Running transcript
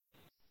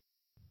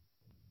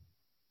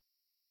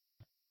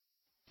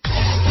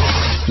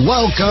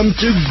Welcome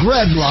to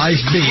Grab Life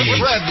Big.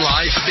 Grab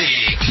Life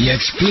Big. The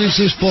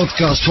exclusive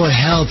podcast for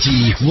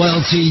healthy,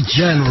 wealthy,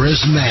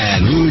 generous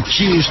men who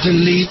choose to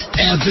lead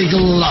epic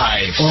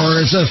life.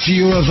 Or as a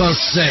few of us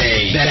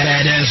say,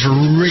 badass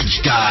rich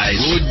guys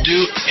who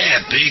do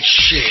epic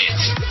shit.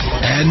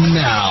 And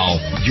now,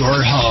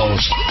 your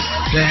host,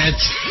 Pat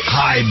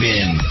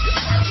Hiban.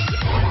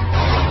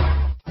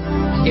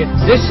 If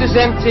this is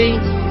empty,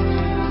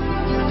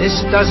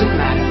 this doesn't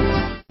matter.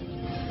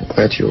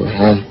 Glad you were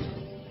home.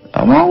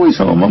 I'm always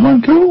home. I'm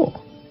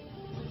uncool.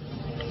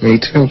 Me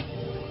too.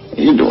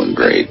 You're doing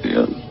great,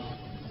 dude.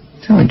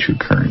 The only true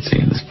currency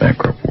in this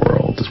bankrupt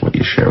world is what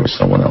you share with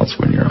someone else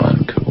when you're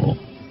uncool.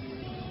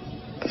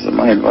 This is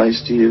my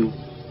advice to you.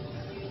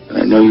 And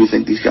I know you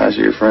think these guys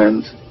are your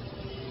friends.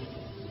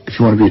 If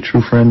you want to be a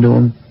true friend to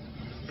them,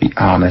 be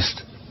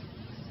honest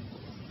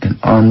and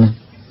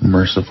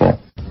unmerciful.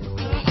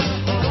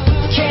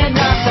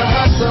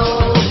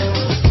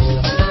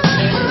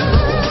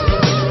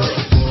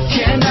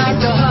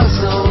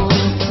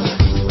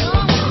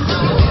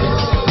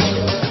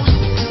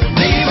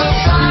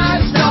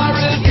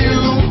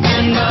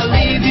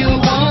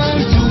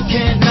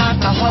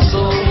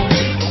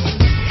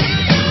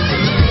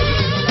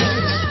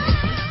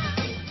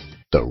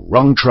 The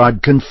wrong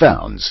tribe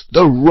confounds,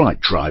 the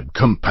right tribe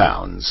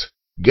compounds.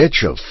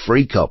 Get your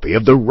free copy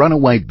of the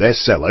runaway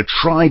bestseller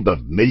Tribe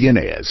of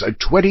Millionaires, a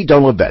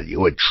 $20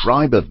 value at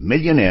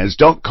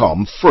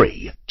tribeofmillionaires.com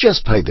free.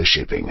 Just pay the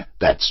shipping.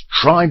 That's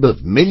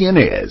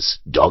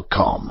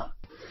tribeofmillionaires.com.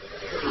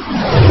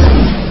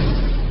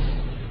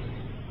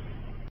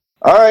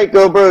 All right,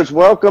 Go Bros,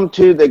 welcome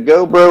to the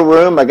Go Bro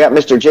Room. I got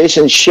Mr.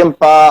 Jason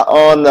Shimpa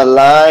on the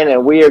line,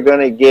 and we are going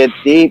to get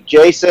deep.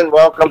 Jason,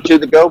 welcome to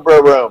the Go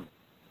Bro Room.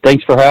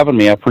 Thanks for having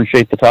me. I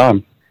appreciate the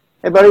time.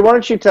 Hey, buddy, why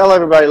don't you tell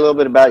everybody a little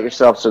bit about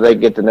yourself so they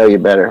get to know you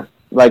better?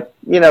 Like,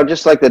 you know,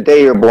 just like the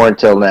day you were born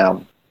till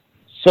now.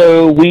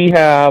 So we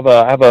have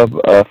I have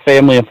a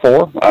family of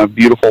four. I have a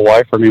beautiful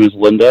wife. Her name is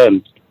Linda,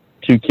 and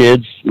two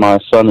kids. My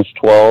son is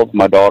 12.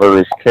 My daughter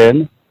is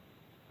 10.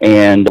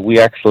 And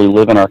we actually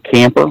live in our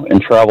camper and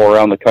travel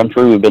around the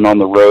country. We've been on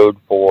the road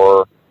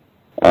for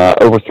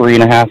over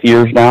 3.5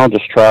 years now,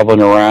 just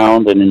traveling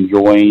around and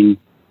enjoying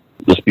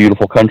this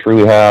beautiful country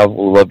we have.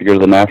 We love to go to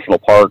the national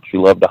parks. We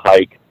love to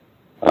hike.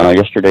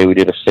 Yesterday we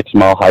did a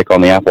 6-mile hike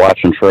on the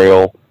Appalachian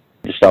Trail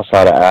just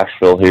outside of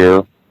Asheville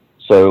here.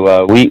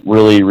 So we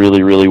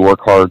really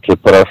work hard to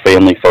put our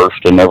family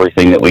first in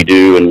everything that we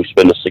do, and we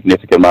spend a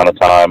significant amount of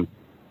time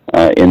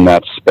in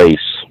that space.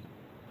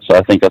 So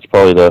I think that's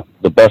probably the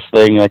best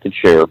thing I could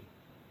share.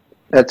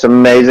 That's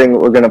amazing.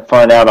 We're going to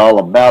find out all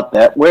about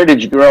that. Where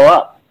did you grow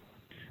up?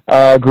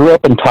 Grew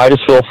up in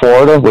Titusville,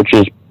 Florida, which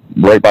is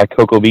right by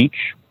Cocoa Beach.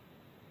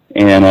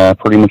 And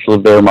pretty much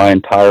lived there my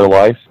entire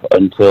life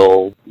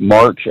until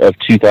March of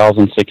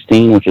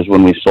 2016, which is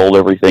when we sold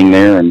everything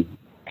there and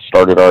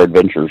started our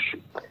adventures.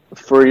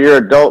 For your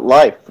adult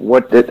life,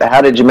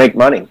 how did you make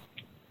money?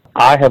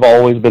 I have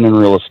always been in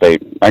real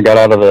estate. I got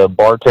out of the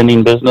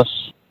bartending business,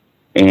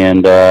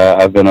 and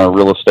I've been a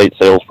real estate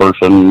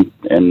salesperson,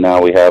 and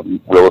now we have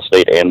real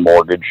estate and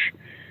mortgage,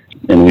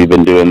 and we've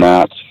been doing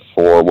that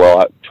for,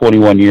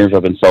 21 years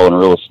I've been selling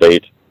real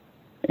estate,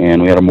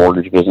 and we had a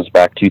mortgage business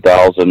back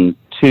 2002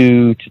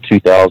 to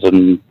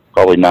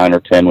 2009 or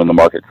 10 when the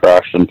market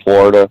crashed in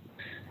Florida,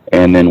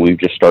 and then we've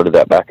just started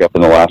that back up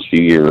in the last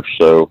few years.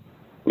 So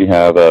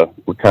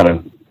we're kind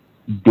of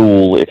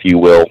dual, if you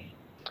will.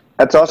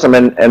 That's awesome,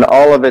 and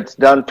all of it's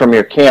done from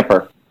your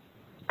camper.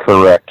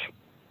 Correct.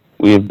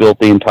 We have built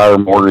the entire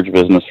mortgage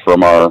business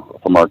from our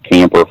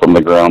camper from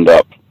the ground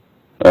up.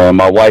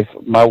 My wife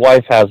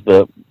has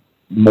the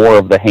more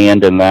of the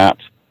hand in that,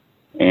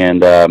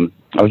 and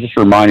I was just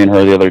reminding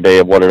her the other day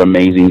of what an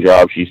amazing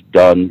job she's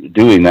done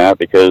doing that,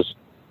 because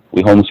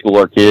we homeschool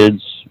our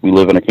kids, we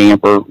live in a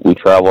camper, we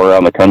travel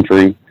around the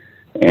country,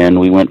 and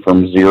we went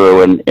from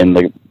zero in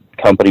the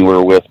company we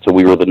were with to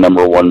we were the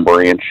number one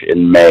branch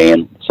in May,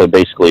 and so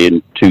basically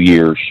in 2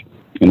 years,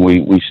 and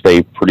we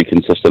stay pretty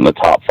consistent in the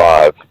top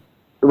 5.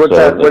 What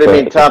do you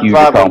mean top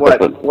 5 of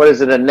what? What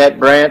is it, a net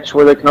branch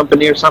with a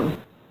company or something?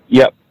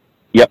 Yep.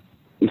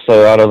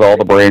 So out of all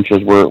the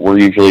branches, we're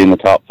usually in the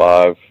top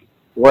 5.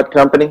 What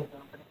company?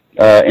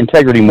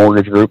 Integrity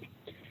Mortgage Group.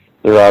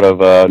 They're out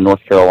of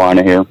North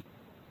Carolina here.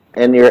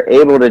 And you're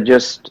able to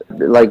just,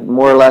 like,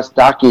 more or less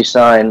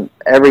DocuSign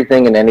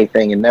everything and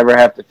anything and never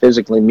have to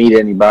physically meet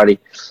anybody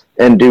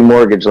and do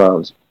mortgage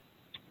loans.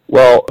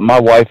 Well, my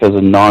wife is a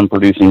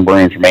non-producing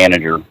branch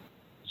manager,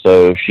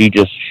 so she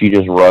just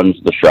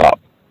runs the shop.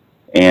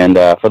 And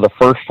for the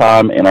first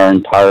time in our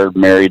entire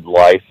married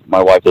life,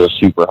 my wife is a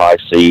super high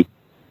C.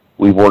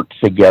 We've worked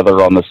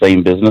together on the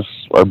same business.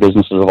 Our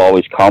businesses have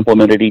always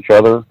complemented each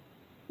other,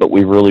 but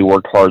we've really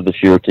worked hard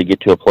this year to get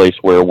to a place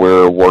where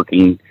we're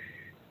working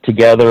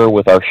together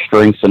with our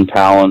strengths and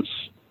talents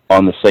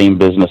on the same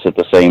business at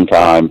the same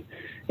time.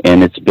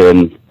 And it's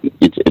been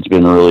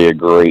really a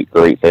great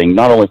thing,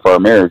 not only for our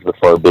marriage, but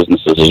for our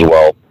businesses as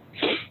well.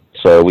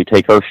 So we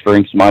take her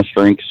strengths, my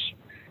strengths,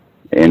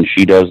 and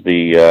she does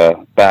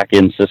the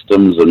back-end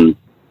systems and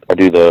I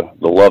do the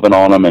loving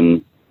on them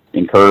and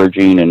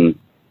encouraging, and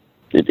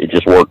it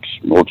just works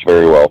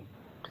very well.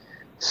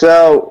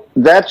 So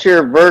that's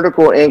your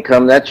vertical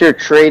income. That's your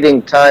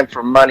trading time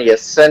for money,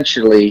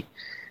 essentially.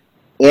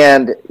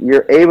 And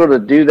you're able to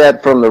do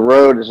that from the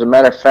road. As a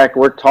matter of fact,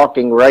 we're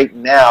talking right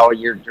now.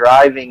 You're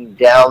driving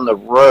down the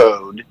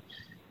road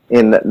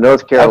in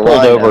North Carolina.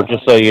 I pulled over,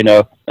 just so you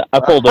know. I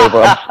pulled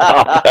over. I'm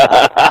stopped.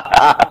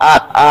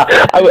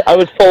 I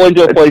was pulling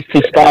to a place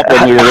to stop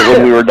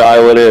when we were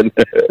dialing in.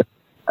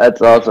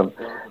 That's awesome.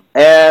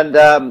 And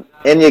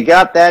you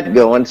got that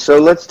going. So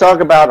let's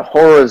talk about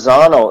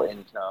horizontal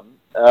income.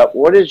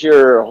 What is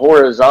your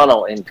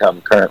horizontal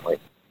income currently?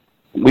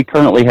 We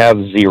currently have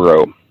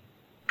 0.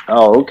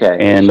 Oh, okay.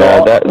 And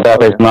so,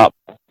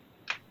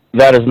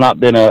 that has not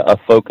been a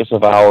focus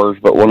of ours.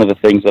 But one of the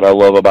things that I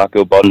love about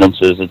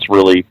GoBundance is it's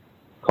really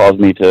caused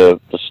me to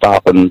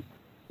stop and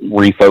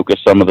refocus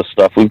some of the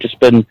stuff. We've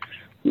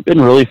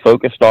been really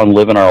focused on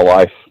living our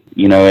life.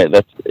 You know,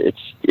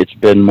 it's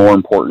been more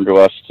important to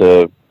us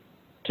to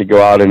go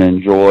out and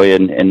enjoy,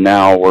 and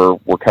now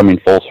we're coming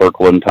full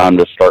circle in time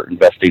to start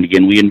investing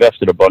again. We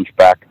invested a bunch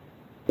back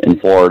in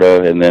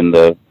Florida, and then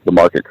the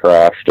market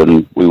crashed,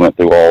 and we went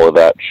through all of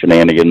that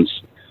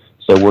shenanigans.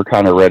 So we're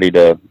kind of ready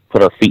to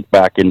put our feet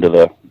back into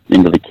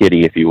the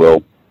kitty, if you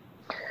will.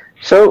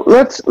 So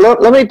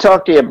let me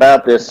talk to you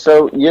about this.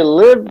 So you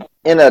live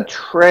in a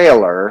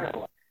trailer,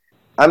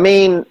 I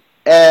mean,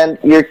 and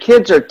your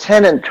kids are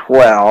 10 and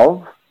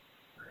 12.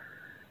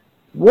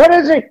 What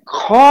does it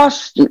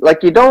cost you?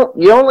 Like you don't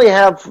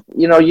have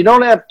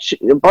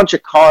a bunch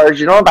of cars,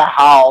 you don't have a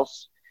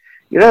house,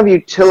 you don't have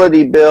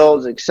utility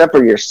bills except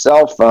for your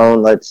cell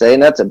phone, let's say,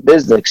 and that's a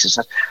business.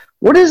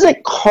 What does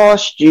it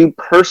cost you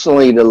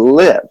personally to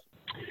live?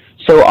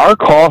 So our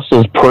cost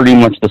is pretty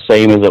much the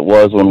same as it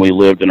was when we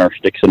lived in our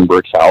sticks and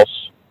bricks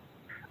house.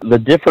 The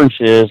difference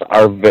is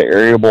our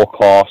variable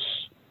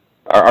costs,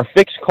 our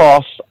fixed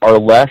costs are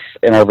less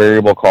and our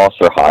variable costs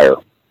are higher.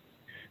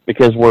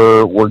 Because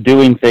we're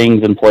doing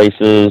things in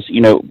places,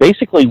 you know,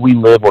 basically we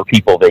live where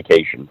people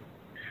vacation.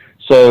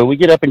 So we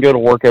get up and go to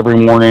work every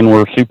morning.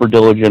 We're super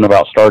diligent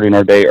about starting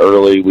our day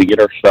early. We get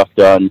our stuff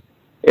done.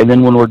 And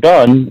then when we're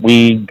done,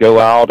 we go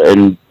out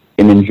and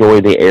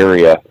enjoy the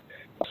area.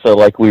 So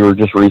like we were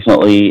just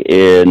recently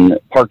in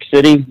Park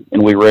City,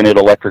 and we rented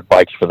electric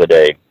bikes for the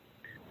day.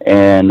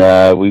 And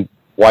we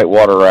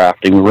whitewater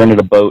rafting. We rented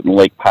a boat in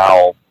Lake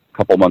Powell a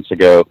couple months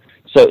ago.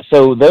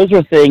 So those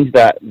are things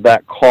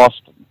that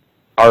cost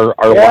our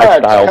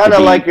lifestyle. It's kind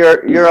of like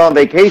you're on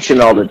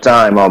vacation all the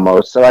time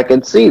almost, so I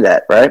can see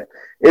that, right?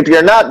 If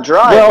you're not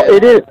driving, well,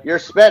 it is. You're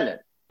spending.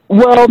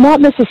 Well,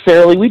 not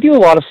necessarily. We do a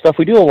lot of stuff.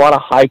 We do a lot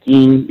of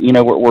hiking. You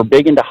know, we're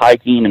big into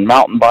hiking and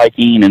mountain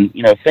biking and,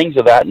 you know, things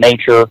of that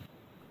nature.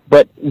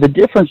 But the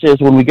difference is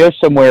when we go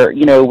somewhere,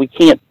 you know, we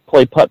can't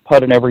play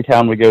putt-putt in every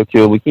town we go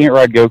to. We can't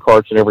ride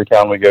go-karts in every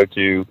town we go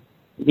to.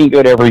 We can't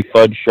go to every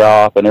fudge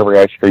shop and every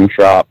ice cream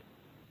shop.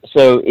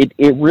 So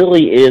it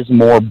really is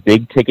more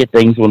big-ticket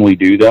things when we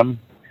do them.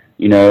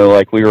 You know,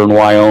 like we were in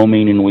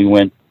Wyoming and we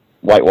went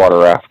whitewater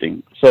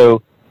rafting.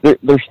 So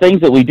there's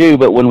things that we do,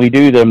 but when we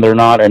do them, they're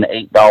not an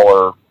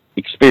 $8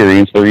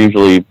 experience. They're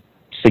usually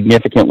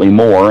significantly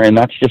more, and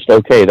that's just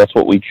okay. That's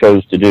what we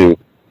chose to do.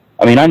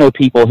 I mean, I know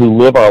people who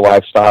live our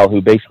lifestyle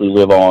who basically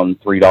live on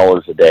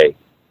 $3 a day.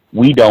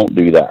 We don't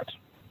do that.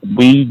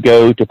 We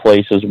go to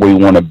places we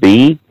want to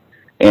be,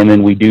 and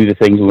then we do the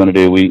things we want to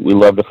do. We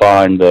love to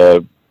find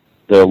the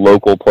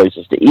local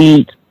places to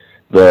eat.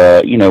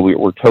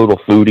 We're total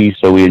foodies,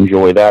 so we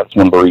enjoy that. It's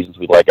one of the reasons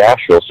we like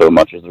Asheville so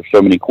much is there's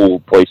so many cool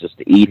places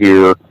to eat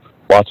here,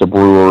 lots of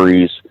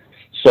breweries.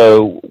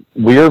 So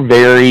we're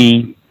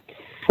very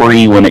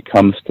free when it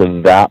comes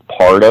to that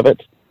part of it,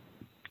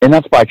 and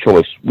that's by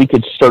choice. We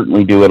could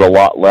certainly do it a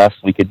lot less.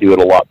 We could do it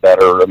a lot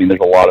better. I mean,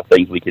 there's a lot of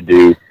things we could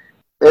do.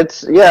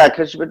 Because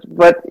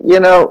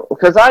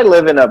I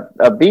live in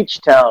a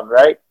beach town,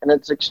 right? And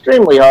it's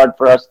extremely hard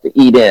for us to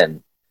eat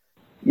in.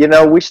 You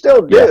know, we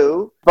still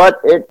do, but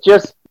it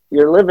just,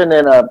 you're living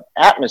in a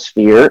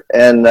atmosphere,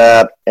 and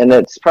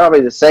it's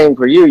probably the same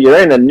for you.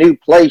 You're in a new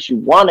place, you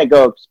want to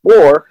go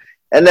explore,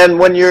 and then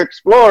when you're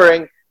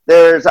exploring,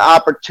 there's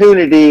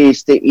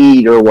opportunities to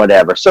eat or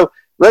whatever. So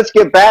let's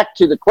get back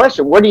to the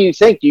question. What do you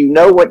think? Do you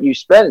know what you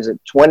spend? Is it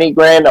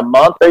 $20,000 a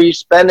month are you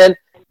spending,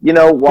 you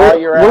know, while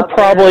you're out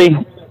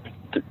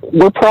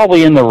We're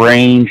probably in the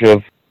range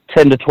of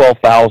 $10,000 to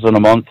 $12,000 a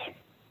month.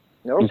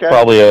 Okay. It's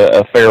probably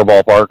a fair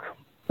ballpark.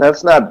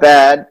 That's not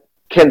bad,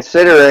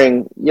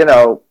 considering, you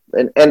know,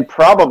 and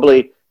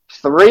probably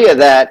 3 of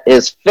that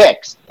is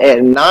fixed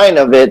and 9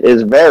 of it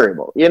is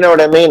variable. You know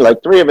what I mean?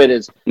 Like 3 of it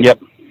is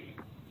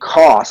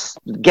cost,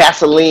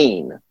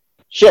 gasoline.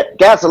 Shit,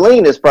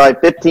 gasoline is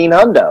probably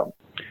 $1,500.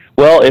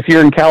 Well, if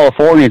you're in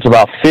California, it's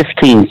about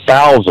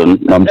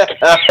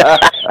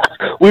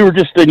 $15,000. We were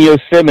just in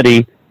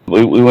Yosemite.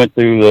 We went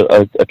through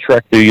a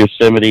trek through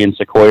Yosemite and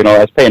Sequoia. I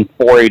was paying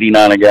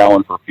 $4.89 a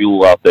gallon for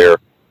fuel out there.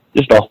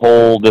 Just a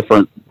whole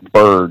different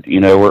bird. You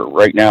know,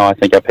 right now I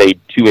think I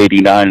paid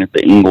 $2.89 at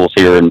the Ingles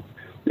here in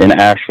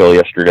Asheville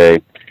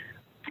yesterday.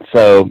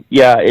 So,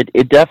 yeah,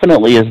 it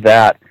definitely is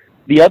that.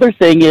 The other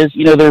thing is,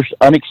 there's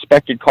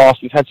unexpected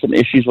costs. We've had some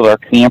issues with our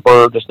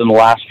camper just in the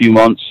last few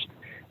months,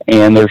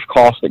 and there's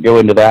costs that go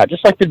into that,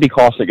 just like there'd be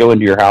costs that go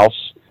into your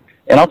house.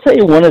 And I'll tell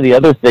you one of the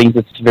other things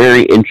that's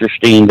very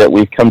interesting that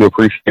we've come to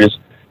appreciate is,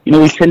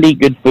 we tend to eat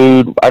good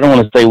food. I don't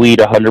want to say we eat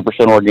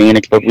 100%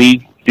 organic, but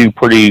we do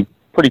pretty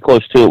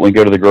close to it when we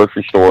go to the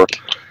grocery store.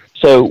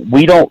 So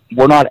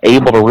we're not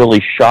able to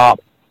really shop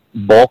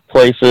bulk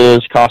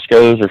places,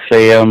 Costco's or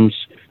Sam's,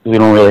 because we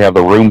don't really have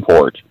the room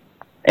for it.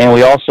 And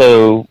we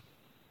also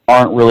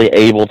aren't really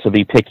able to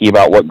be picky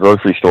about what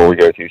grocery store we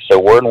go to. So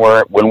when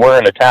we're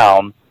in a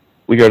town,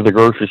 we go to the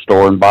grocery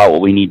store and buy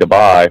what we need to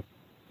buy.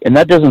 And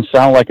that doesn't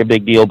sound like a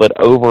big deal, but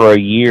over a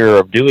year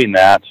of doing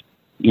that,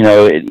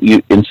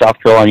 in South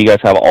Carolina, you guys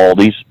have all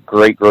these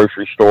great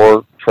grocery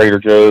store, Trader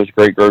Joe's,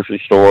 great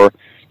grocery store.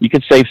 You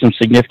could save some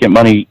significant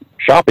money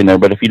shopping there,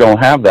 but if you don't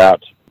have that,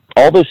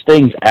 all those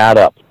things add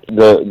up.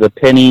 The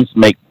pennies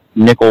make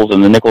nickels,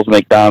 and the nickels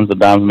make dimes, the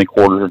dimes make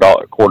quarters,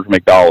 quarters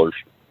make dollars.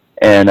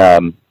 And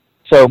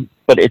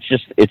but it's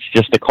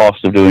just the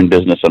cost of doing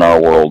business in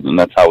our world, and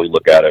that's how we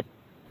look at it.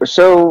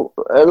 So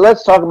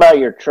let's talk about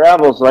your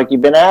travels. Like,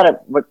 you've been at it,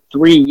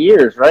 3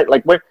 years, right?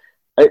 Like, where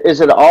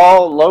is it?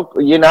 All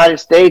local, United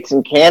States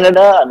and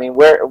Canada? I mean,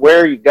 where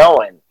are you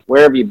going?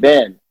 Where have you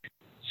been?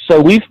 So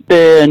we've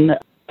been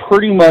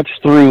pretty much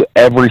through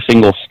every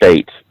single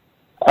state.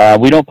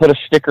 We don't put a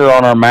sticker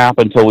on our map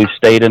until we've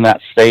stayed in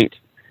that state.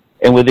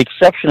 And with the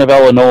exception of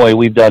Illinois,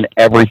 we've done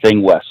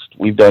everything west.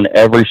 We've done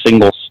every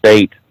single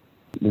state.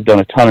 We've done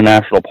a ton of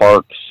national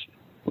parks.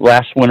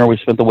 Last winter, we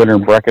spent the winter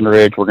in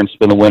Breckenridge. We're going to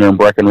spend the winter in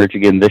Breckenridge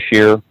again this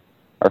year.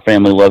 Our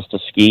family loves to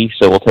ski,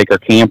 so we'll take our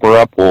camper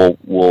up.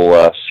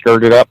 We'll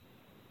skirt it up,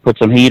 put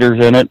some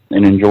heaters in it,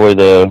 and enjoy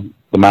the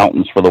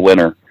mountains for the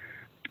winter.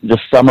 This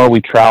summer, we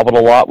traveled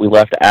a lot. We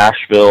left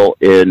Asheville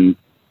in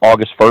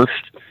August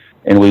 1st,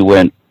 and we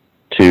went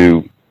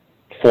to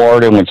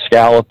Florida and went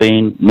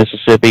scalloping,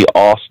 Mississippi,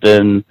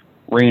 Austin,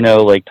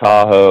 Reno, Lake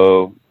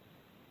Tahoe,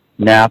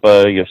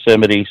 Napa,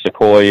 Yosemite,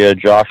 Sequoia,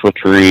 Joshua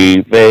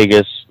Tree,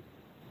 Vegas,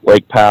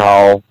 Lake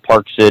Powell,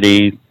 Park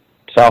City,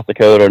 South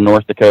Dakota,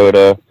 North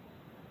Dakota,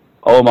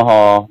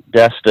 Omaha,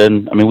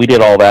 Destin. I mean, we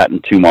did all that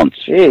in 2 months.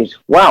 Jeez,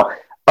 wow.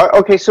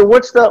 Okay, so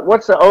what's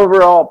the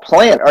overall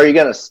plan? Are you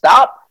going to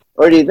stop,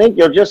 or do you think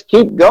you'll just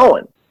keep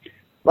going?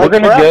 We're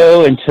going to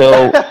go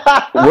until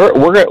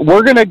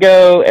we're going to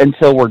go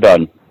until we're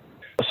done.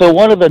 So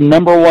one of the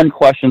number one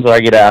questions that I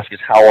get asked is,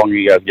 how long are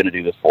you guys going to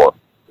do this for?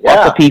 Yeah.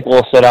 Lots of people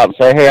will sit out and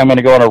say, hey, I'm going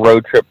to go on a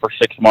road trip for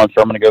 6 months,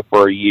 or I'm going to go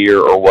for a year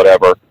or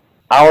whatever.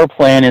 Our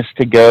plan is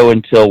to go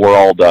until we're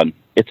all done.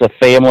 It's a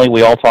family.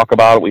 We all talk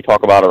about it. We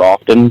talk about it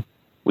often.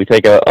 We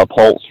take a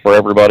pulse for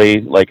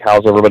everybody, like,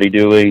 how's everybody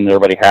doing? Is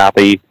everybody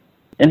happy?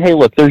 And, hey,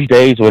 look, there's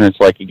days when it's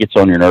like it gets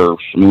on your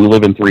nerves. I mean, we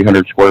live in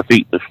 300 square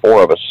feet. There's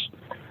 4 of us.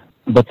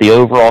 But the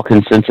overall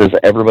consensus,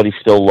 everybody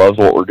still loves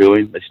what we're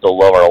doing. They still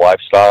love our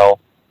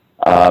lifestyle.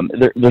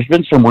 There's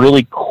been some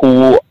really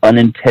cool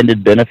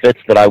unintended benefits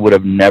that I would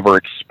have never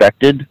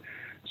expected.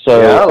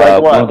 So yeah,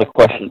 like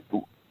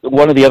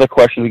one of the other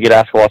questions we get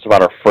asked a lot is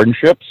about our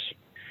friendships.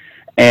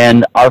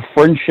 And our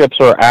friendships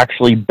are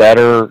actually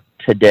better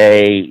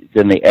today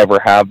than they ever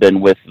have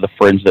been with the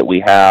friends that we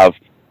have,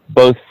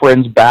 both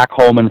friends back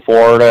home in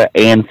Florida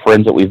and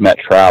friends that we've met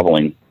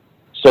traveling.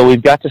 So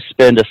we've got to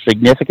spend a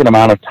significant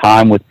amount of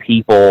time with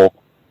people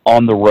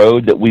on the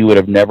road that we would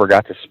have never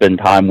got to spend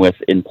time with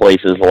in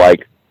places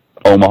like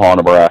Omaha,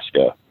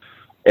 Nebraska.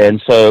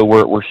 And so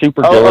we're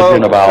super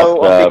diligent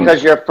about...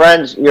 because your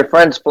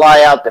friends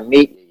fly out to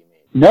meet you.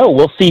 No,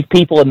 we'll see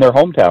people in their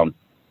hometown.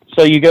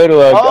 So you go to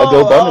a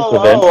GoBundance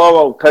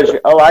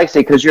event. I see,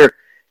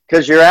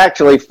 because you're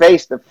actually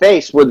face to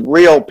face with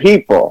real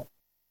people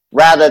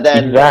rather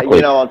than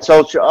exactly. On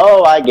social.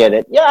 Oh, I get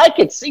it. Yeah, I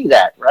could see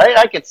that. Right,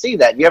 I could see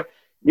that.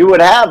 You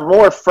would have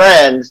more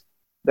friends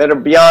that are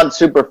beyond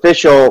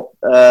superficial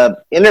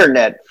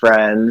internet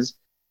friends,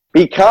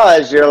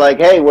 because you're like,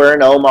 hey, we're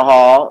in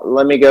Omaha.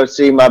 Let me go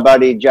see my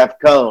buddy Jeff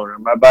Cohn, or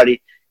my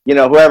buddy,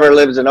 whoever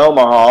lives in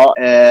Omaha.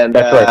 And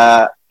that's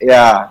right.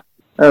 Yeah.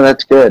 Oh,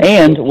 that's good.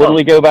 And when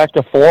we go back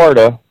to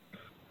Florida,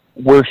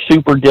 we're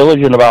super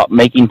diligent about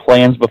making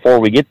plans before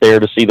we get there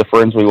to see the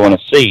friends we want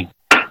to see.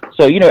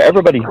 So,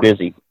 everybody's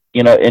busy.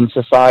 In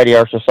society,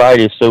 our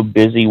society is so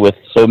busy with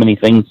so many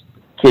things,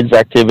 kids'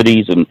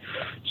 activities and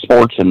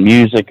sports and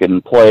music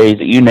and plays,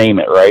 you name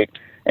it, right?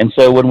 And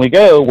so when we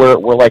go,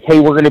 we're like,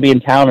 hey, we're going to be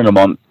in town in a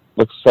month.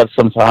 Let's set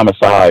some time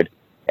aside.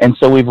 And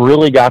so we've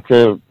really got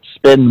to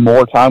spend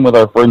more time with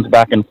our friends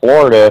back in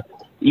Florida,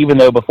 even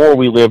though before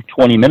we lived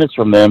 20 minutes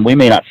from them, we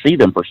may not see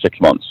them for 6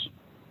 months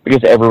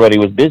because everybody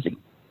was busy.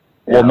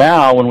 Yeah. Well,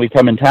 now when we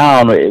come in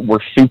town, we're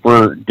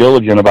super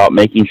diligent about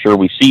making sure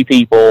we see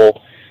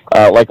people.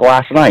 Like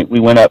last night,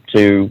 we went up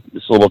to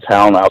this little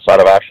town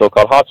outside of Asheville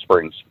called Hot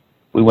Springs.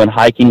 We went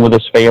hiking with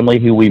this family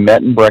who we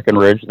met in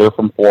Breckenridge. They're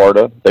from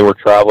Florida. They were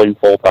traveling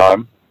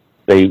full-time.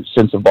 They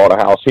since have bought a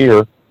house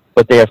here,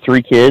 but they have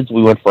 3 kids.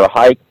 We went for a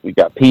hike. We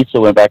got pizza,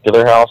 went back to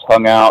their house,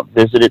 hung out,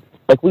 visited.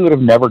 Like, we would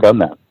have never done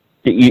that.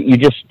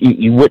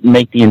 you wouldn't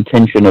make the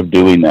intention of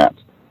doing that.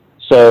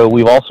 So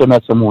we've also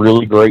met some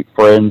really great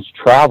friends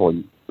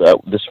traveling,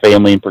 this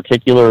family in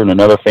particular, and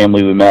another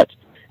family we met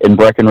in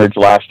Breckenridge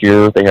last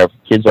year. They have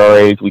kids our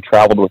age. We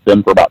traveled with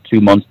them for about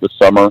 2 months this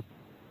summer.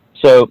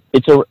 So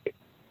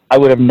I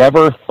would have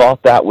never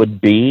thought that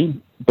would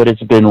be, but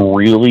it's been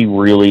really,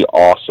 really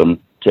awesome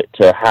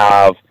to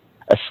have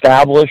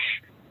establish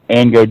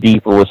and go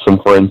deeper with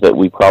some friends that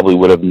we probably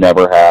would have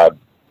never had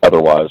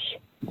otherwise.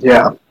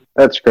 Yeah,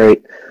 that's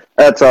great.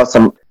 That's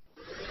awesome.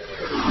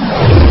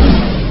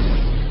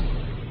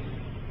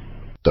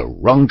 The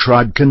wrong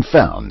tribe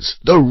confounds,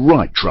 the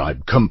right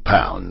tribe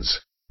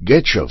compounds.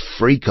 Get your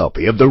free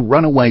copy of the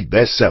runaway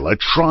bestseller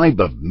Tribe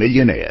of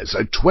Millionaires,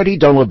 a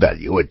 $20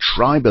 value at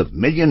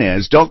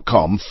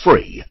tribeofmillionaires.com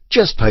free.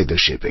 Just pay the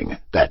shipping.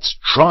 That's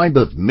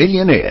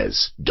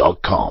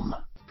tribeofmillionaires.com.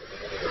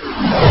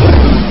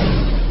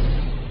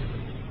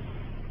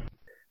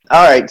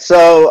 All right,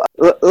 so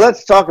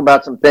let's talk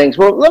about some things.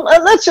 Well,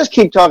 let's just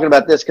keep talking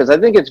about this because I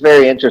think it's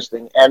very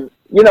interesting. And,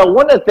 you know,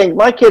 one of the things,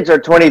 my kids are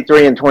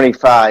 23 and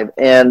 25,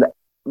 and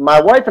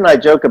my wife and I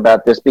joke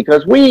about this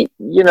because we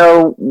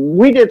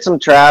did some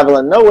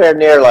traveling, nowhere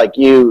near like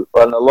you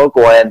on the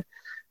local end,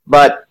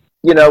 but,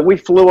 you know, we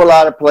flew a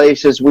lot of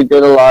places. We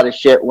did a lot of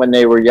shit when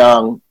they were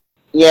young.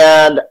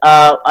 And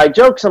I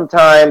joke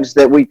sometimes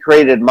that we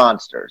created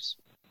monsters.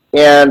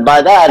 And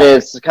by that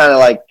is kind of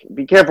like,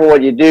 be careful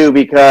what you do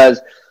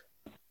because,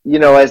 you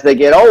know, as they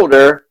get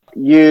older,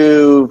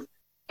 you've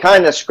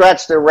kind of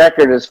scratched their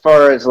record as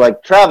far as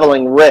like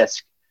traveling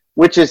risk,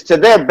 which is to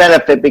their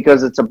benefit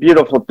because it's a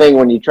beautiful thing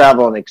when you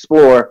travel and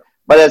explore.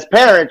 But as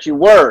parents, you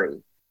worry,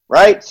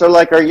 right? So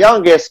like our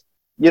youngest,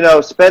 you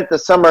know, spent the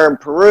summer in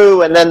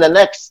Peru, and then the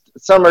next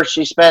summer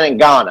she spent in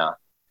Ghana,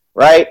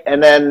 right?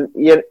 And then,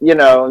 you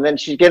know, and then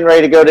she's getting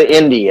ready to go to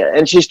India,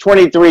 and she's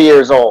 23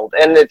 years old.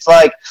 And it's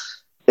like,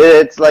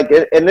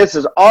 and this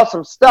is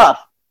awesome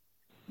stuff.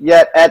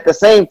 Yet at the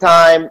same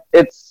time,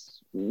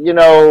 it's, you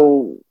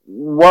know,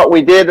 what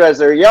we did as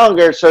they're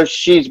younger, so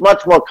she's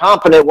much more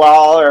confident while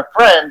all her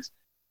friends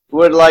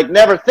would like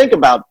never think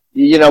about,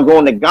 you know,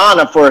 going to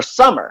Ghana for a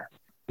summer.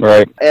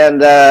 Right.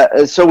 And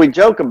so we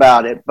joke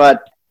about it,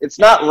 but it's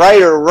not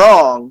right or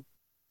wrong.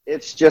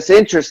 It's just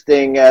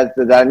interesting as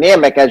the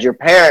dynamic as your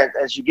parent,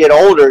 as you get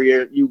older,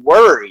 you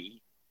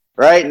worry,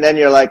 right? And then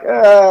you're like,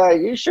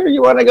 you sure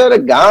you want to go to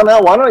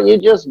Ghana? Why don't you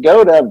just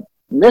go to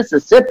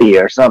Mississippi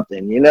or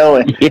something, you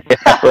know? Yeah.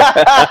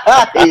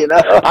 You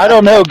know? I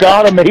don't know.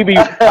 Ghana maybe,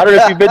 I don't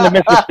know if you've been to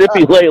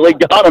Mississippi lately.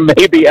 Ghana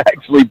may be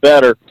actually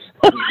better.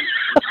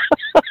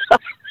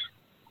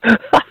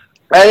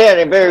 Yeah,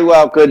 it very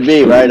well could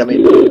be, right? I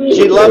mean,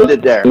 she loved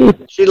it there.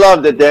 She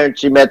loved it there, and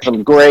she met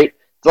some great,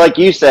 like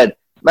you said,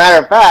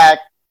 matter of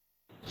fact,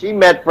 she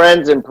met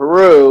friends in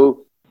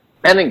Peru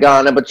and in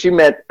Ghana, but she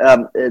met,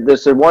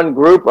 there's one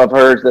group of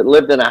hers that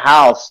lived in a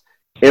house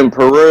in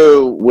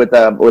Peru with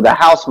a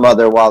house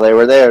mother while they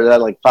were there. They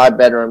had like 5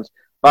 bedrooms,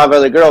 5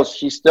 other girls.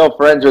 She's still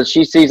friends with.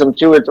 She sees them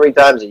 2 or 3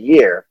 times a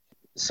year.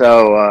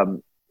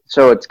 So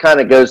it kind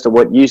of goes to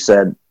what you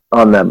said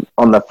on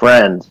the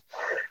friends.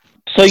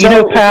 So you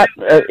know, Pat,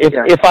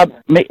 if I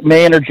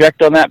may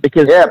interject on that,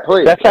 because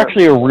please, that's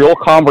actually a real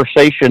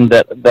conversation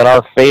that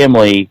our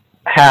family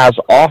has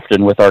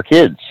often with our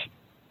kids.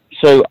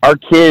 So our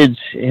kids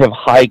have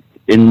hiked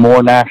in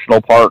more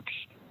national parks,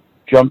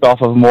 jumped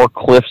off of more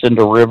cliffs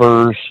into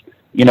rivers.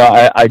 You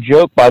know, I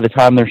joke by the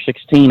time they're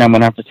 16, I'm going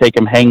to have to take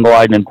them hang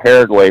gliding in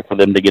Paraguay for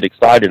them to get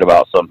excited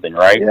about something,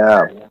 right?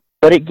 Yeah.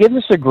 But it gives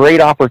us a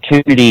great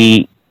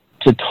opportunity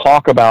to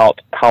talk about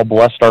how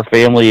blessed our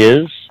family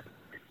is.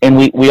 And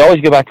we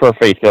always go back to our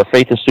faith. Our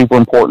faith is super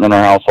important in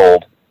our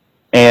household.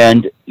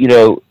 And, you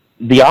know,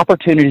 the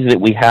opportunities that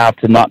we have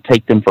to not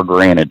take them for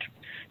granted.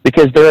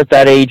 Because they're at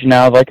that age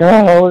now, like,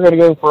 oh, we're going to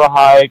go for a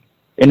hike.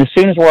 And as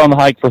soon as we're on the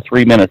hike for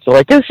 3 minutes, they're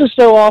like, this is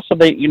so awesome.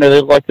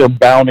 They're like they're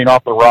bounding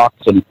off the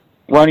rocks and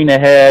running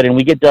ahead. And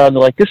we get done,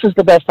 they're like, this is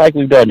the best hike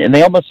we've done. And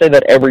they almost say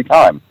that every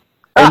time.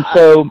 And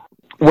so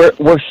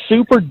we're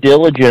super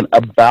diligent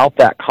about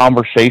that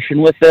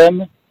conversation with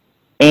them.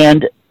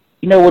 And,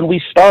 you know, when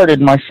we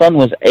started, my son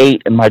was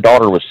 8 and my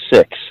daughter was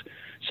 6.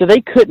 So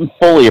they couldn't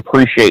fully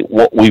appreciate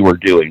what we were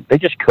doing. They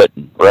just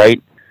couldn't,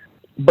 right?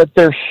 But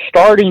they're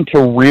starting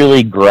to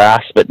really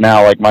grasp it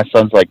now. Like my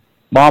son's like,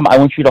 Mom, I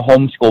want you to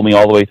homeschool me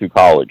all the way through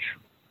college.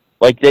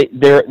 Like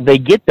they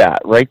get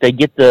that, right? They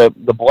get the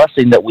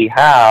blessing that we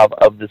have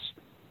of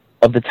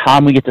the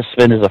time we get to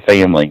spend as a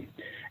family.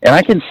 And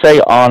I can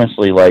say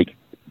honestly, like,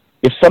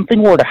 if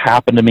something were to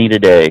happen to me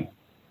today,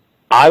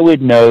 I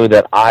would know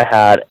that I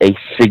had a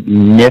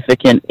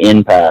significant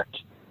impact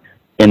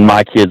in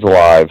my kids'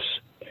 lives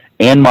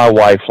and my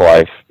wife's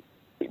life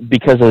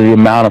because of the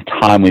amount of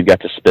time we've got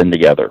to spend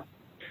together.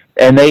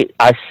 And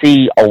I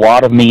see a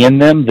lot of me in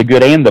them, the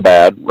good and the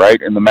bad,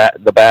 right? And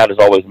the bad is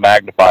always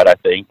magnified, I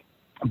think.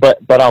 But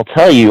I'll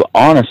tell you,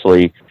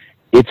 honestly,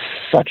 it's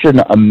such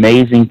an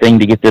amazing thing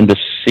to get them to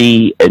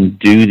see and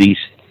do these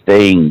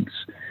things.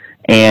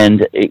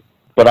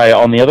 But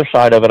on the other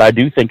side of it, I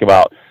do think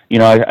about, you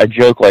know, I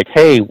joke like,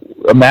 hey,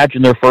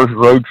 imagine their first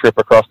road trip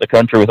across the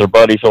country with their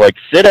buddies. They're like,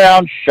 sit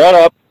down, shut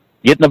up,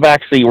 get in the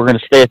back seat. We're going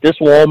to stay at this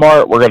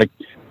Walmart. We're going to,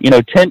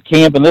 tent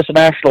camp in this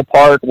national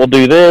park. We'll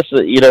do this.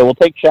 We'll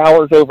take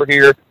showers over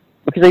here,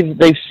 because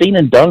they've seen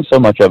and done so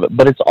much of it.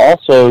 But it's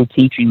also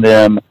teaching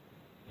them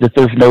that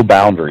there's no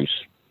boundaries.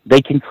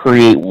 They can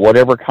create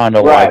whatever kind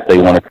of life they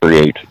want to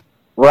create.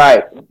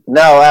 Right.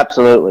 No,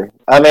 absolutely.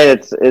 I mean,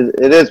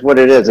 it is what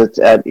it is. It's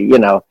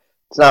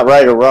it's not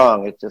right or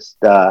wrong. It's just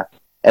and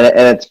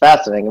it's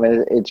fascinating. I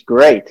mean, it's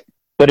great.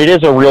 But it is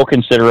a real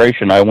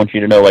consideration. I want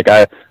you to know, like,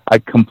 I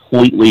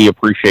completely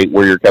appreciate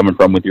where you're coming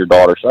from with your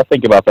daughter. So I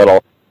think about that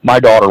all. My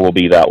daughter will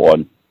be that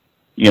one.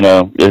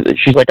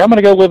 She's like, I'm going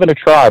to go live in a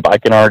tribe. I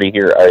can already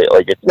hear.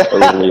 It's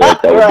totally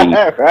like that would be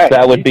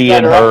that would be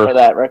in her. For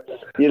that, right?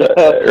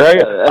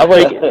 Right? I'm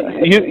like,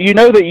 you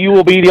know that you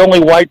will be the only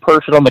white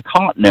person on the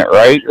continent,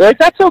 right? Like,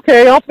 that's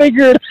okay. I'll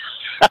figure it.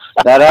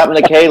 That happened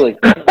to Kaylee.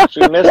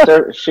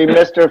 She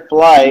missed her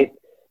flight,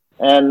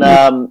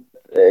 and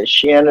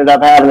she ended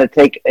up having to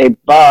take a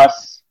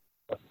bus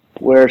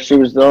where she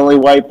was the only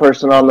white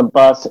person on the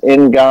bus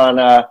in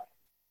Ghana,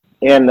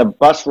 and the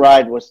bus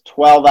ride was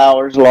 12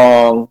 hours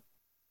long.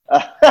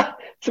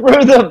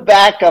 Through the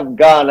back of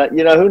Ghana,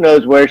 who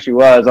knows where she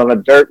was, on a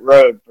dirt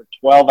road for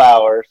 12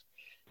 hours,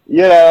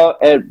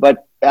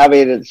 but I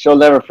mean, she'll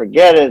never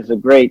forget it. It's a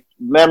great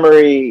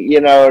memory,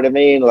 you know what I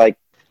mean? Like,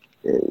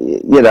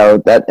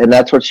 that, and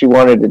that's what she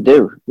wanted to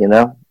do,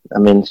 I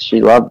mean,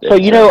 she loved it. So,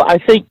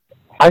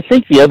 I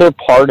think the other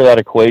part of that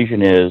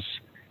equation is,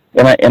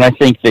 and I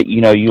think that,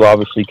 you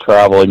obviously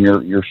travel, and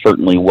you're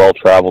certainly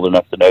well-traveled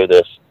enough to know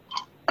this,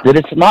 that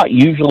it's not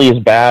usually as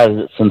bad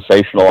as it's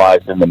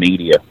sensationalized in the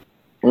media.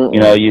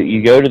 Mm-mm.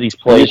 You go to these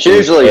places. It's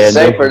usually and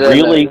safer than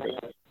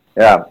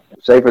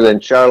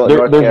Charlotte,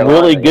 North There's Carolina,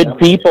 really good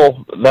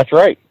people. That's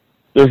right.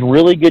 There's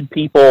really good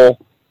people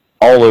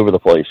all over the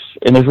place,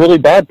 and there's really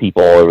bad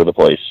people all over the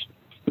place.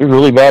 There's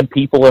really bad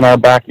people in our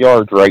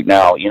backyards right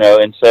now,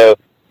 and so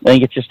I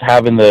think it's just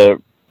having the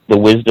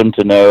wisdom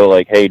to know,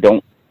 like, hey,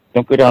 don't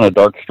go down a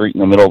dark street in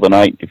the middle of the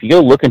night. If you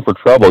go looking for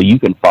trouble, you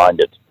can find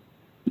it.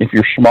 If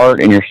you're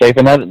smart and you're safe,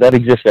 and that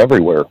exists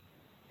everywhere.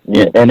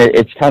 Yeah. And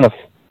it's kind of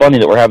funny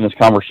that we're having this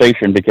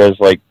conversation, because,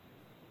 like,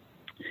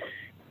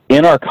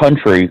 in our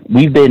country,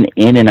 we've been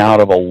in and out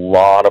of a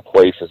lot of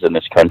places in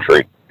this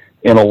country,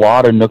 in a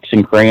lot of nooks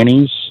and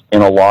crannies,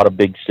 in a lot of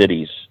big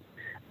cities.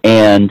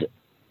 And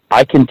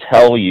I can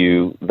tell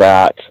you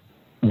that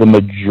the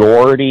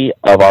majority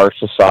of our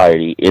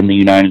society in the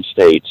United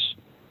States,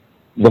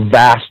 the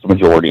vast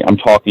majority, I'm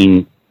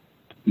talking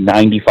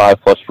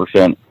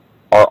 95+%,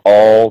 are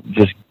all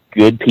just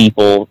good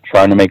people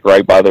trying to make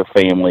right by their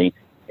family.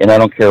 And I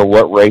don't care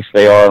what race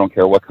they are, I don't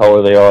care what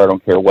color they are, I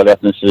don't care what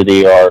ethnicity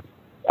they are.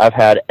 I've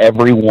had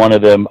every one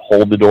of them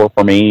hold the door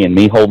for me, and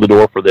me hold the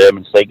door for them,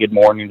 and say good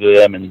morning to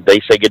them, and they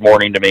say good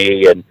morning to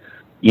me. And,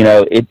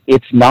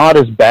 it's not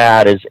as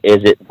bad as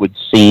it would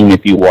seem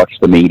if you watch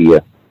the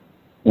media.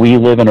 We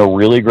live in a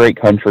really great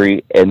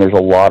country, and there's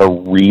a lot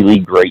of really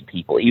great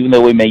people. Even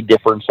though we may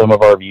differ in some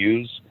of our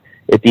views,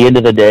 at the end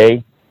of the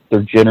day,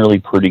 they're generally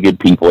pretty good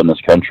people in this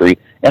country.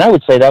 And I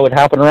would say that would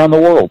happen around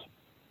the world.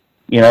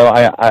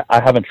 I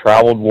haven't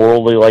traveled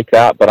worldly like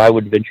that, but I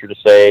would venture to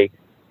say,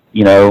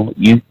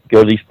 you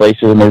go to these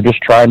places and they're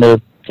just trying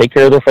to take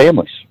care of their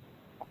families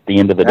at the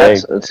end of the day.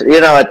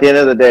 At the end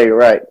of the day, you're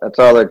right. That's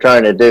all they're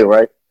trying to do,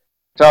 right?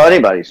 That's all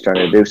anybody's trying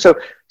to do.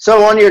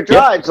 So on your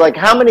drives, like,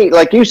 how many,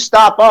 like, you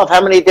stop off,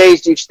 how many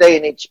days do you stay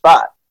in each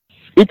spot?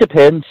 It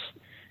depends.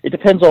 It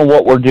depends on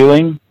what we're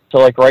doing. So,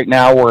 like, right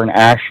now we're in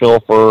Asheville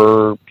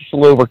for just a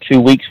little over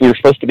 2 weeks. We were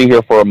supposed to be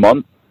here for a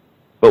month,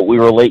 but we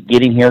were late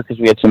getting here because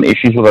we had some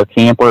issues with our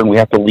camper, and we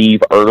have to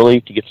leave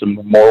early to get some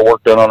more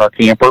work done on our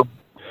camper.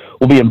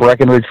 We'll be in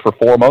Breckenridge for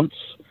 4 months.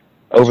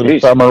 Over the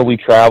summer, we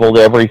traveled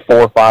every 4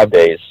 or 5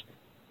 days.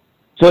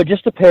 So it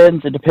just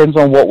depends. It depends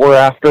on what we're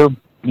after.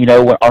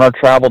 On our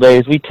travel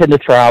days, we tend to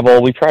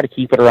travel. We try to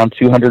keep it around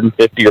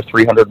 250 or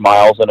 300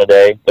 miles in a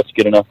day. That's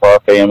good enough for our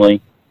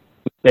family.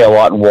 We stay a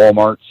lot in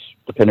Walmarts,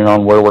 depending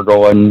on where we're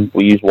going.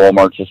 We use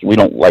Walmarts. We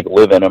don't, like,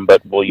 live in them,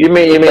 but we'll use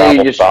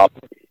you just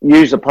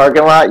use the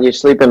parking lot? You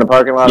sleep in the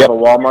parking lot of a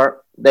Walmart?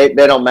 They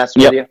don't mess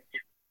with you?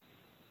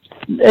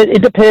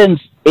 It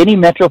depends. Any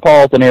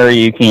metropolitan area,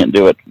 you can't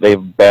do it.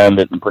 They've banned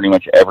it in pretty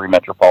much every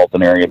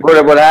metropolitan area.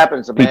 What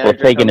happens? The people are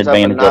taking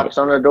advantage of it. Knocks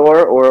on the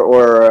door,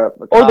 or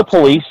the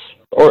police,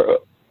 or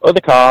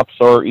the cops,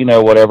 or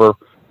whatever.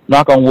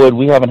 Knock on wood,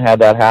 we haven't had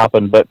that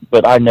happen. But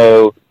I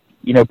know,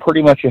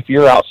 pretty much if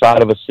you're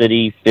outside of a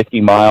city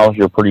 50 miles,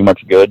 you're pretty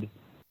much good.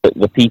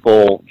 The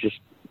people just,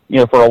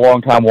 for a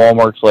long time,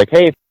 Walmart's like,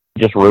 hey,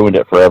 just ruined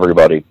it for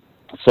everybody.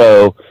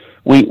 So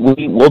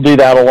we'll do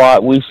that a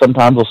lot. We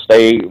sometimes will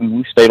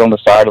stayed on the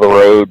side of the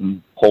road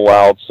and pull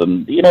outs,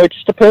 and it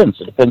just depends.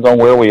 It depends on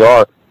where we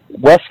are.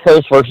 West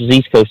Coast versus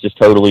East Coast is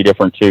totally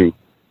different too.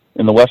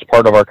 In the west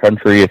part of our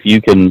country, if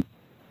you can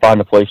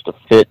find a place to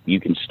fit, you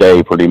can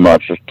stay pretty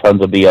much. There's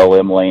tons of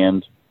BLM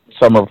land.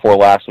 Summer before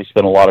last, we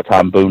spent a lot of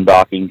time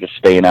boondocking, just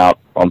staying out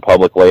on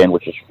public land,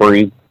 which is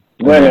free.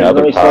 Wait a minute,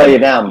 let me slow you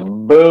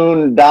down.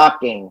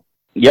 Boondocking.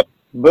 Yep.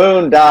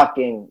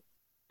 Boondocking.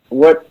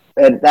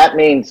 And that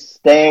means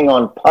staying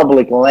on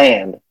public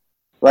land.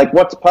 Like,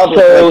 what's public?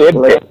 So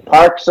like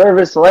Park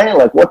Service land?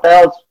 Like, what the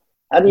hell?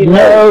 How do you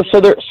know?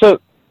 No,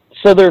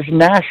 so there's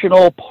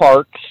national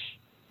parks,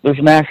 there's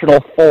national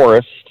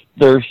forest,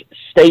 there's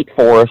state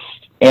forest,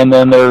 and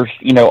then there's,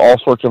 all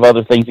sorts of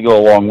other things that go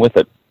along with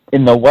it.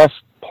 In the west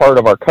part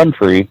of our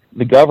country,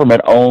 the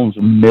government owns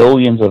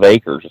millions of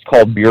acres. It's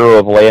called Bureau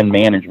of Land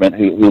Management,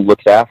 who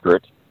looks after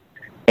it,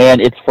 and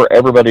it's for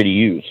everybody to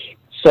use.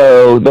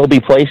 So there'll be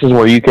places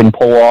where you can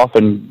pull off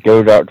and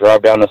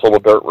drive down this little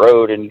dirt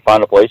road, and you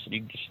find a place and you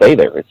can just stay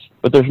there.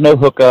 But there's no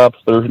hookups.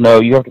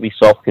 You have to be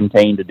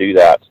self-contained to do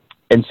that.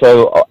 And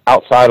so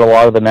outside a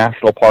lot of the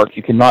national parks,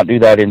 you cannot do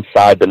that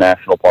inside the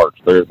national parks.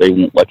 They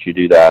won't let you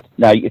do that.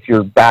 Now, if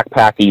you're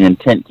backpacking and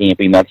tent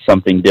camping, that's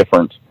something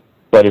different.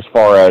 But as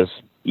far as,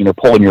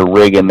 pulling your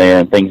rig in there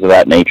and things of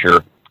that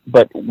nature.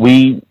 But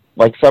we,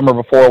 like summer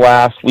before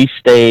last, we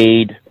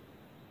stayed,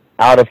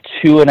 out of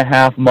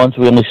 2.5 months,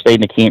 we only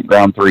stayed in a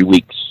campground 3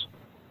 weeks.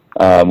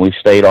 We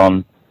stayed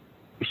on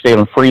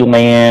free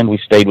land. We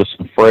stayed with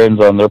some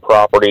friends on their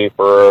property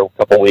for a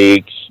couple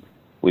weeks.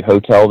 We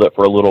hoteled it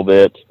for a little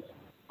bit.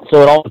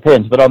 So it all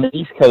depends. But on the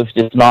East Coast,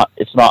 it's not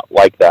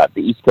like that.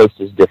 The East Coast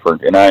is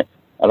different, and I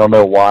don't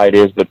know why it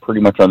is, but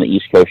pretty much on the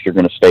East Coast, you're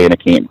going to stay in a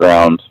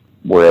campground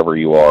wherever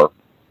you are,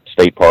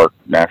 state park,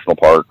 national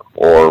park,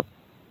 or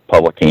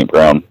public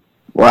campground.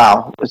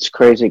 Wow, it's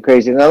crazy.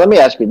 Now, let me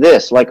ask you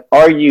this. Like,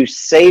 are you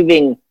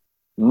saving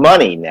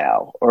money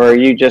now, or are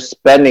you just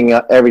spending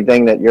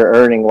everything that you're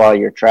earning while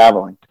you're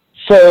traveling?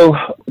 So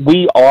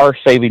we are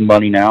saving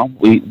money now.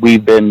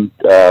 We've been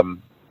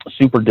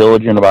super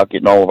diligent about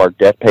getting all of our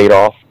debt paid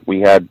off. We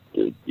had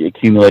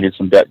accumulated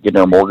some debt getting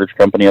our mortgage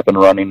company up and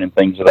running and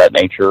things of that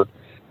nature.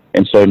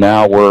 And so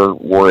now we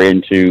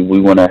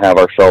want to have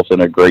ourselves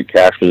in a great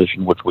cash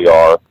position, which we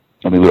are.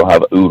 I mean, we don't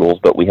have oodles,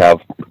 but we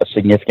have a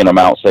significant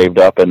amount saved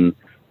up, and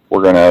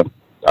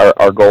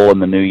our goal in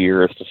the new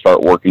year is to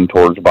start working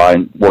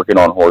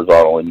on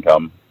horizontal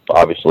income,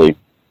 obviously.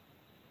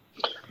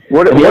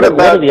 What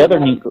about the other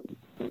neat?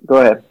 Go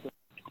ahead.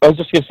 I was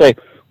just going to say,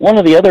 one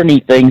of the other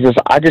neat things is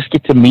I just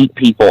get to meet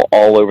people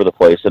all over the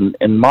place, and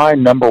my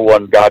number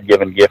one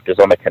God-given gift is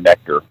I'm a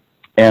connector,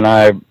 and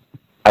I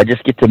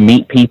just get to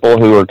meet people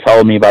who are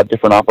telling me about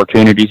different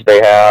opportunities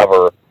they have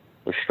or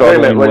they're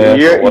struggling with.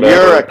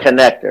 You're a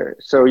connector,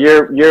 so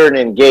you're an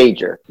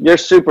engager. Your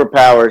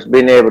superpower is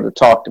being able to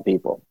talk to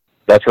people.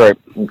 That's right.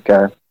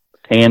 Okay.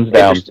 Hands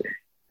down.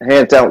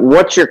 Hands down.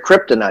 What's your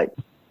kryptonite?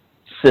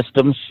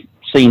 Systems,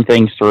 seeing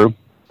things through.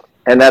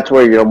 And that's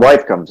where your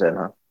wife comes in,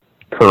 huh?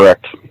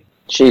 Correct.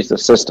 She's the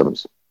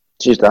systems.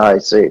 She's the high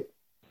C.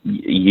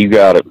 You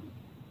got it.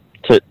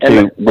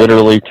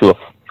 Literally to a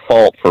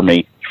fault for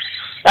me.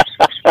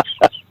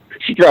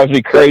 She drives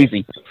me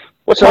crazy.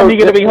 What time are you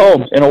going to be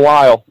home? In a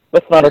while.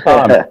 That's not a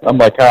time. I'm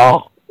like,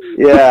 oh.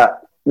 Yeah.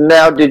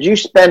 Now, did you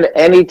spend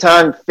any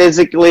time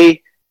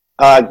physically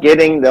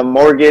getting the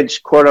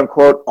mortgage,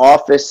 quote-unquote,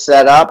 office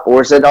set up,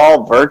 or is it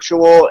all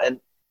virtual? And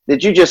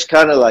did you just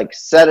kind of like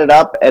set it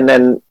up and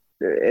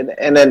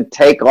then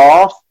take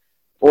off,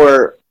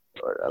 or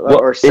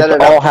set it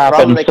up? It's all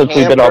happened since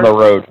we've been on the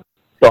road.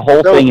 The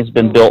whole thing has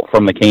been built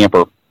from the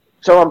camper.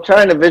 So I'm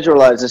trying to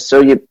visualize this.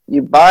 So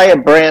you buy a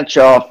branch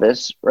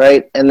office,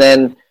 right?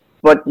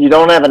 But you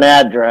don't have an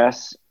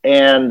address,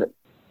 and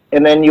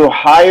then you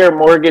hire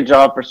mortgage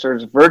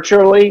officers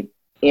virtually,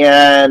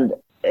 and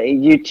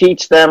you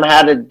teach them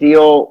how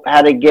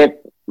to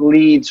get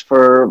leads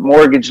for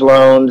mortgage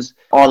loans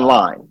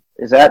online.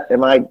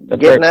 Am I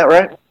getting that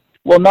right?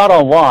 Well, not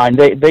online.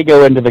 They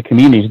go into the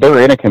communities.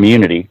 They're in a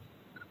community.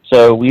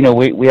 So, we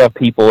have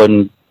people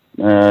in,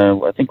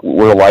 I think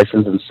we're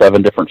licensed in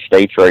 7 different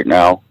states right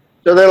now.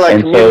 So they're like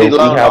community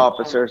loan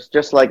officers,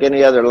 just like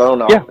any other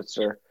loan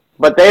officer.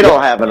 But they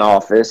don't have an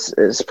office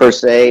per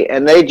se,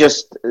 and they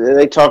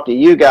talk to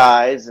you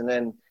guys, and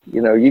then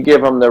you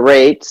give them the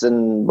rates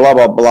and blah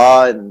blah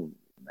blah, and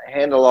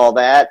handle all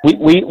that.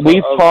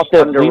 We've taught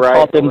them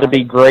to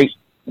be great.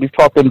 We've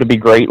taught them to be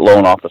great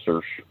loan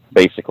officers,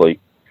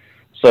 basically.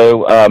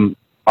 So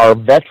our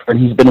veteran,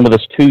 he's been with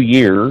us 2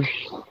 years.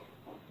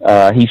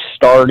 He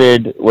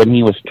started when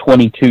he was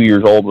 22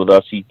 years old with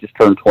us. He just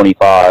turned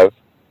 25.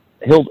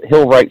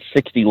 He'll write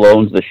 60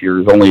 loans this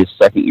year. It's only his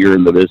second year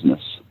in the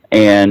business.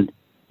 And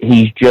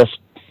he just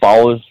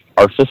follows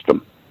our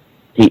system.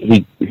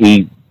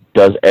 He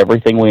does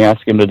everything we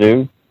ask him to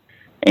do.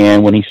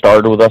 And when he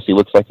started with us, he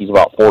looks like he's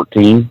about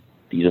 14.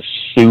 He's a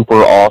super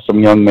awesome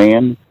young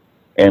man.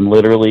 And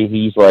literally,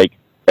 he's like,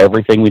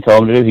 everything we tell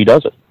him to do, he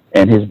does it.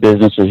 And his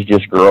business is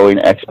just growing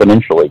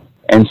exponentially.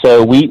 And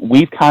so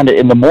we've kind of,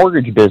 in the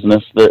mortgage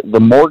business, the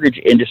mortgage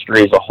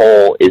industry as a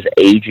whole is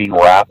aging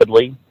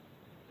rapidly,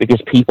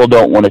 because people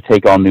don't want to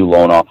take on new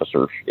loan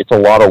officers. It's a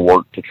lot of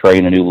work to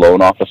train a new loan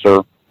officer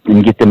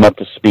and get them up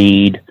to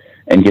speed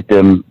and get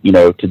them,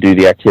 to do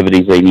the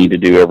activities they need to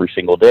do every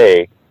single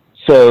day.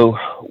 So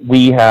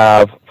we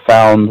have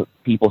found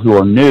people who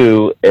are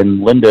new,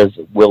 and Linda's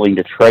willing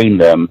to train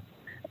them.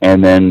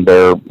 And then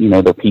they're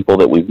people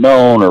that we've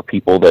known or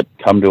people that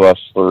come to us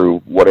through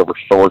whatever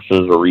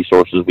sources or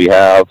resources we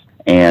have.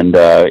 And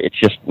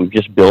we've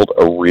just built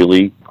a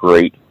really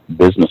great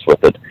business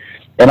with it.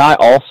 And I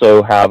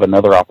also have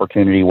another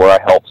opportunity where I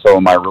help some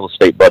of my real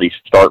estate buddies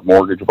start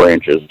mortgage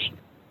branches.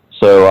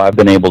 So I've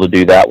been able to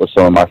do that with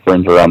some of my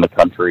friends around the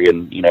country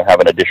and,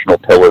 have an additional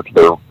pillar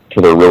to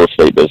their real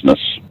estate business.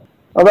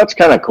 Oh, that's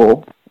kind of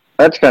cool.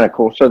 That's kind of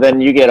cool. So then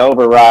you get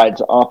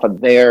overrides off of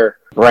their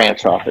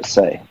branch office,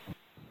 say.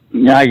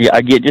 Yeah,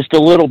 I get just a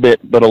little bit,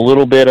 but a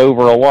little bit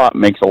over a lot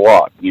makes a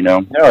lot,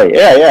 Oh,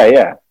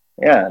 yeah.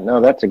 Yeah, no,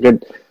 that's a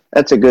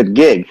good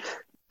gig.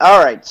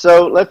 All right,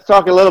 so let's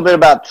talk a little bit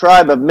about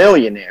Tribe of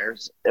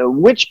Millionaires.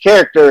 Which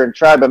character in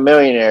Tribe of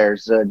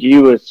Millionaires do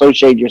you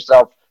associate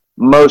yourself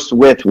most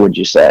with, would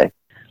you say?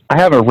 I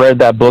haven't read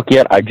that book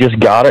yet. I just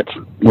got it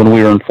when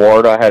we were in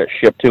Florida. I had it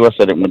shipped to us.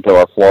 I didn't went to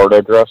our Florida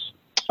address.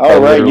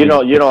 Oh, right. You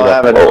don't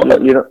have it.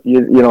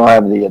 You don't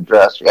have the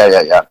address.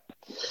 Yeah.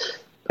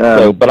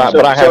 But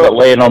I have it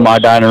laying on my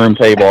dining room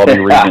table. I'll be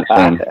reading it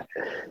soon.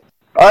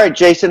 All right,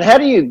 Jason. How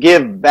do you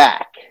give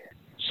back?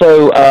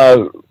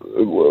 So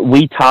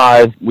we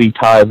tithe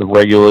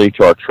regularly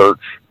to our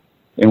church,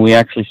 and we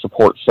actually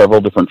support several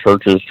different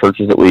churches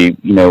that we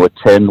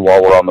attend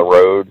while we're on the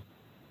road.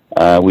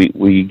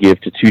 We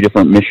give to 2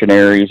 different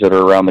missionaries that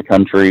are around the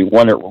country.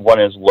 One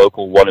is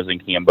local, one is in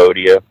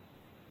Cambodia.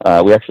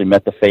 We actually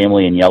met the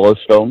family in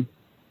Yellowstone.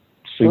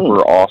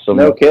 Super awesome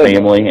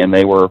family, and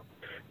they were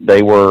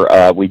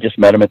we just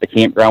met them at the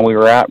campground we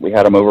were at. We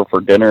had them over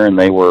for dinner, and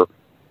they were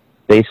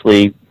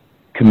basically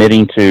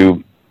committing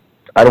to,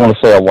 I don't want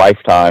to say a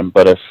lifetime,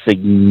 but a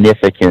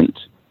significant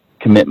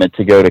commitment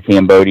to go to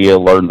Cambodia,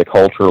 learn the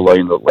culture,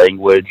 learn the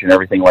language, and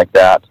everything like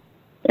that.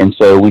 And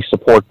so we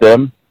support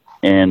them,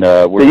 and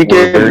you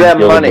give them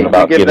money.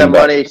 You give them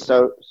money,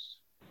 so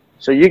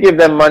you give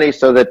them money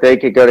so that they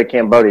could go to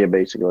Cambodia,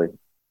 basically.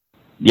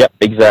 Yep,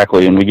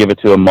 exactly, and we give it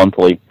to them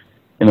monthly.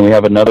 And then we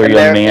have another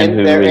young man who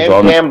is in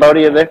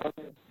Cambodia there?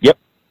 Yep.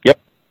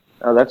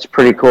 Oh, that's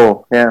pretty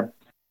cool, yeah.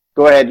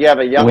 Go ahead, you have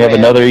a young man. We have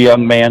another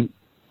young man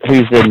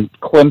who's in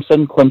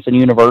Clemson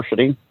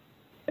University,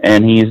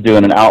 and he's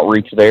doing an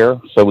outreach there,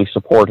 so we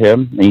support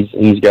him.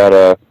 He's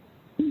got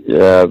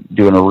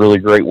doing a really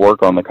great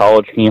work on the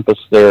college campus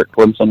there at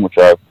Clemson, which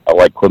I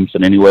like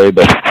Clemson anyway,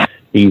 but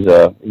he's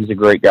a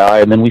great guy.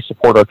 And then we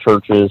support our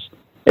churches,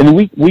 and then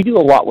we do a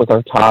lot with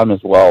our time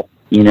as well.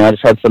 I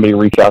just had somebody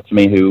reach out to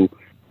me who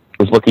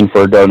was looking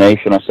for a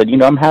donation. I said,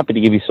 I'm happy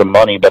to give you some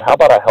money, but how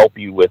about I help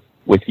you with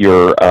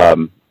your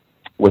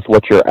with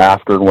what you're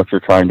after and what you're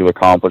trying to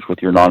accomplish with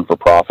your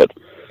non-for-profit.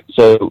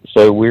 So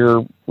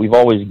we've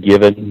always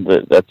given.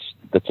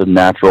 That's a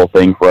natural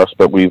thing for us,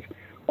 but we've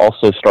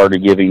also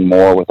started giving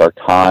more with our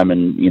time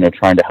and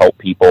trying to help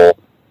people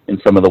in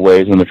some of the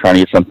ways when they're trying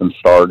to get something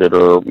started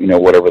or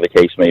whatever the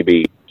case may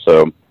be.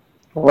 So.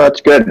 Well,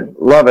 that's good.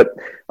 Love it.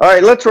 All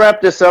right, let's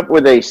wrap this up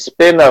with a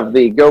spin of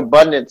the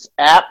GoBundance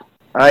app.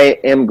 I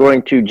am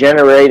going to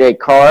generate a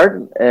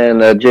card,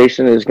 and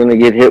Jason is going to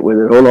get hit with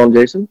it. Hold on,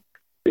 Jason.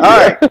 All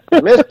right,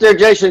 Mr.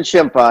 Jason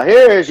Shimpa,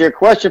 here is your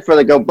question for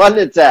the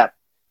GoBundance app.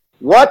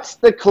 What's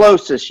the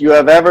closest you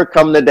have ever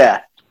come to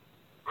death?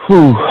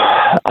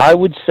 I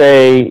would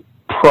say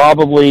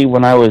probably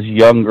when I was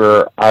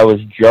younger, I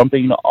was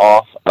jumping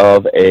off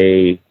of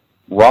a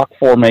rock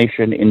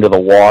formation into the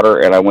water,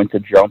 and I went to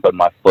jump, and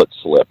my foot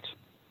slipped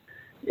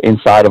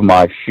inside of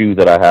my shoe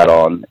that I had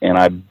on, and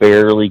I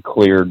barely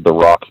cleared the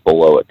rocks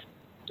below it,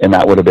 and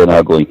that would have been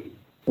ugly.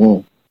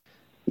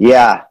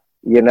 Yeah,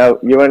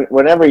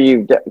 whenever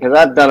because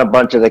I've done a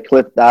bunch of the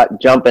cliff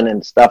jumping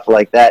and stuff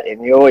like that,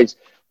 and you always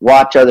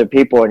watch other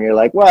people, and you're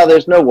like, well,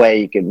 there's no way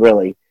you could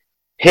really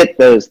hit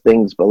those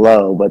things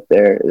below, but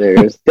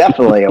there's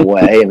definitely a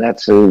way, and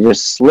that's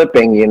just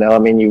slipping. I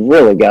mean, you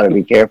really got to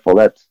be careful.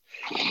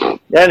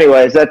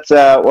 Anyways, that's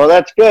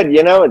good.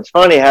 It's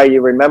funny how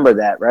you remember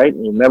that, right?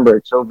 And you remember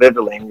it so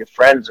vividly, and your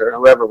friends or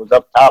whoever was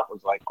up top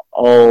was like,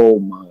 "Oh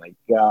my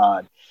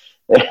God!"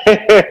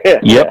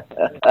 Yep,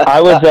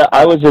 I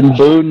was in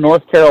Boone,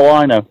 North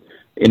Carolina,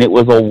 and it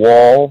was a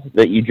wall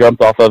that you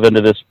jumped off of into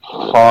this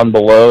pond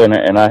below, and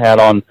I had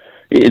on.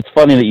 It's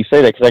funny that you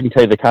say that because I can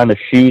tell you the kind of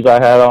shoes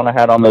I had on. I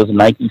had on those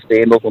Nike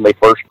sandals when they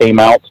first came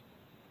out,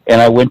 and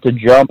I went to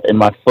jump, and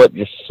my foot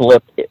just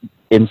slipped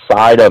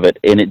inside of it,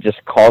 and it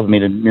just caused me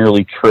to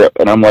nearly trip.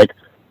 And I'm like,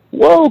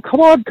 whoa, come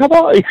on.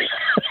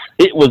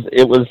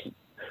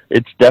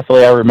 It's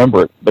definitely, I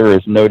remember it. There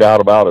is no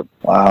doubt about it.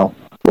 Wow.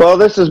 Well,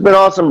 this has been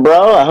awesome,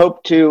 bro. I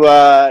hope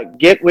to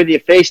get with you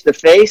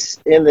face-to-face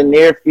in the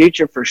near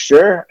future for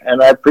sure,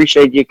 and I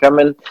appreciate you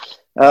coming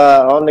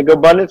on the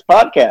GoBundance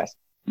podcast.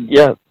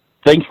 Yeah,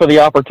 thanks for the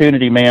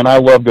opportunity, man. I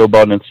love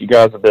GoBundance. You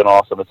guys have been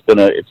awesome. It's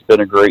been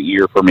a great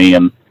year for me,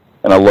 and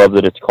I love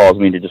that it's caused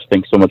me to just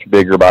think so much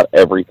bigger about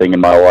everything in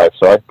my life.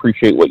 So I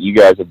appreciate what you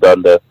guys have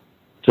done to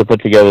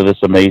put together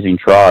this amazing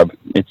tribe.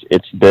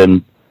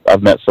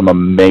 I've met some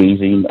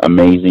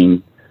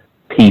amazing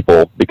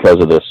people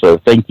because of this. So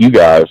thank you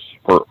guys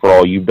for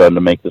all you've done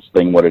to make this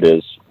thing what it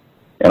is.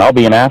 And I'll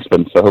be in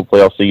Aspen, so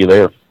hopefully I'll see you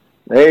there.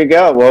 There you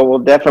go. Well, we'll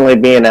definitely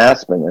be in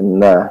Aspen,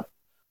 and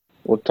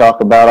we'll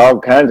talk about all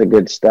kinds of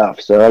good stuff.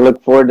 So I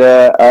look forward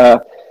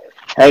to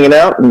hanging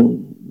out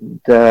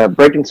and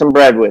breaking some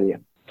bread with you.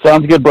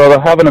 Sounds good, brother.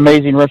 Have an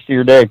amazing rest of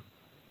your day.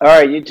 All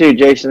right, you too,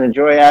 Jason.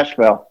 Enjoy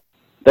Asheville.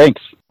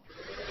 Thanks.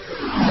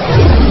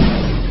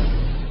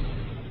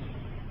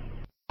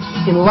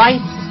 In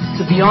life,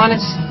 to be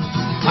honest,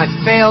 I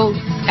failed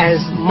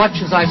as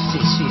much as I've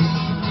succeeded.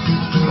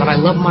 But I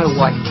love my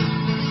wife.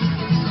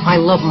 I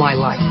love my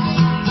life.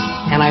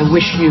 And I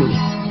wish you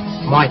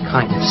my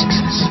kind of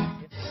success.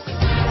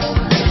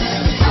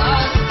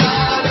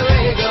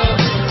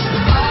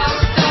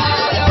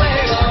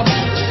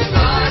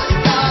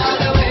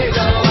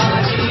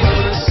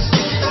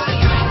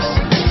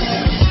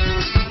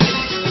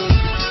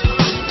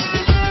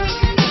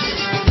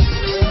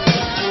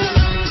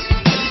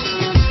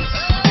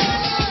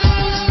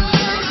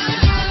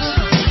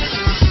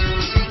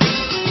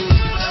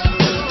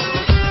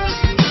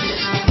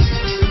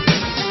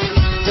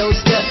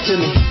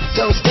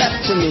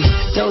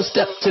 Don't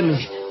step to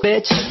me,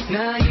 bitch.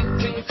 Now you